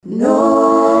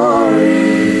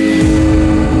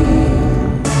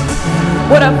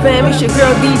What up, fam? It's your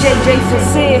girl DJ Jai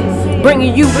Syncere,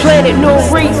 bringing you Planet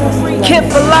Noriq, Kid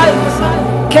for life,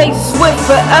 K Swift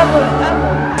forever.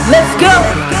 Let's go.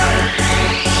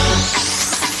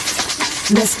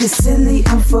 Let's get silly,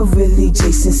 I'm for really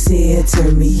Jai Syncere,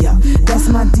 turn me up. That's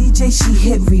my DJ, she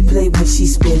hit replay when she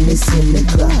spin this in the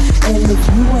club. And if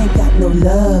you ain't got no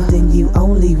love, then you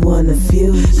only want a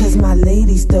few. Cause my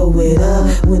ladies throw it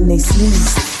up when they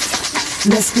sneeze.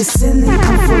 Let's get silly,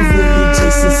 I'm for really Jai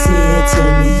Syncere,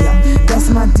 turn me up. That's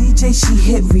my DJ, she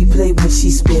hit replay when she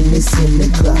spin this in the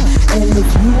club. And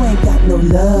if you ain't got no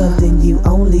love, then you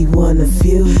only want a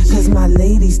few. Cause my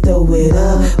ladies throw it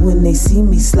up when they see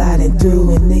me sliding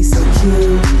through. And they so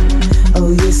cute,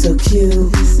 oh you're so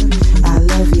cute, I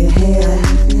love your hair,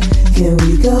 can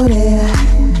we go there?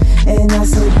 And I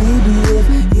say baby, if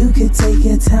you could take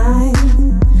your time,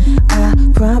 I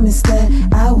promise that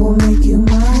I will make you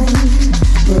mine.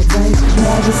 But right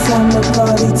now it's time to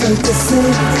party, take a sip.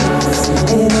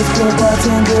 And if your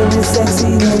bartender is sexy,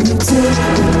 then you tip.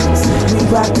 We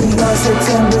rock the on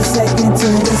September 2nd to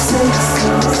the 6th.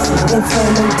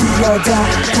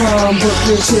 InfernoDR.com, book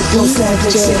your chick, go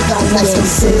savage, shit, I like some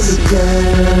silly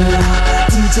girl.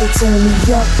 DJ turn me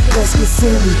up, let's get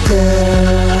silly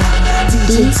girl.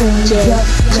 DJ turn me up,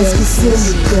 let's get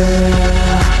silly girl.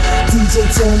 DJ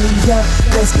turn me up,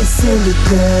 let's get silly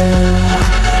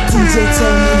girl. DJ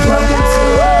turn me up. Welcome to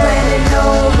Planet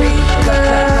Noriq,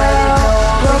 girl.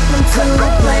 Welcome to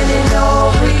Planet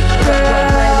Noriq,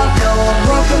 girl.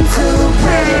 Welcome to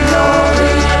Planet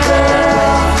Noriq,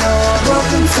 girl.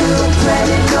 Welcome to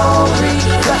Planet Noriq,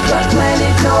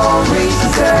 Planet Noriq,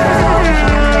 girl.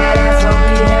 That ass on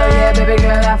me, hell yeah, baby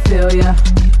girl, I feel ya.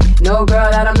 No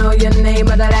girl, I don't know your name,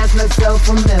 but that ass looks so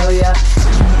familiar.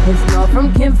 It's North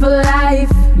from Kin for life.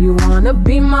 You wanna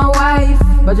be my wife,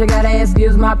 but you gotta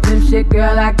excuse my pimp shit,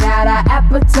 girl. I got an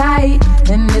appetite,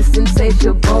 and it's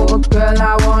insatiable, girl.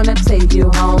 I wanna take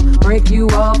you home, break you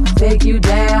off, take you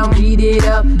down, beat it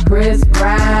up, Chris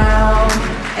Brown.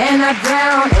 And I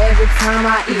drown every time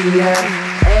I eat her.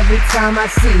 Every time I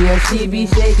see her, she be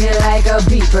shaking like a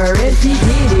beeper. And she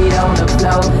did it on the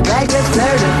floor, like a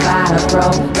certified pro.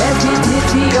 Let's get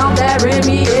ditty on that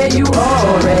Remy, yeah, you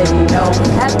already know.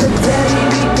 Have to tell me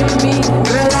we can meet,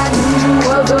 girl, I knew you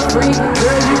was a freak.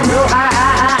 Girl, you know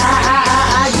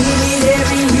I get it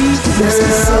every week, girl. Let's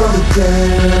get silly,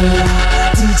 girl.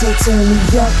 DJ turn me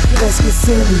up, let's get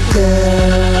silly,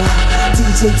 girl.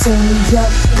 DJ turn me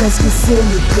up, let's get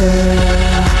silly,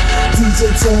 girl.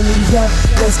 DJ turn me up,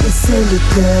 let's get silly,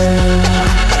 girl.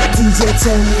 DJ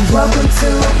turn me up. Welcome to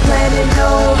Planet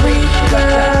Noriq,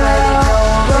 girl.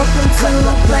 Welcome to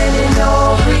Planet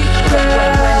Noriq,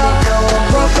 girl.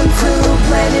 Welcome to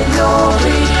Planet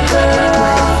Noriq,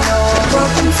 girl.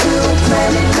 Welcome to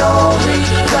Planet Noriq,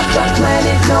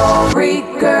 Planet Noriq,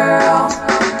 girl.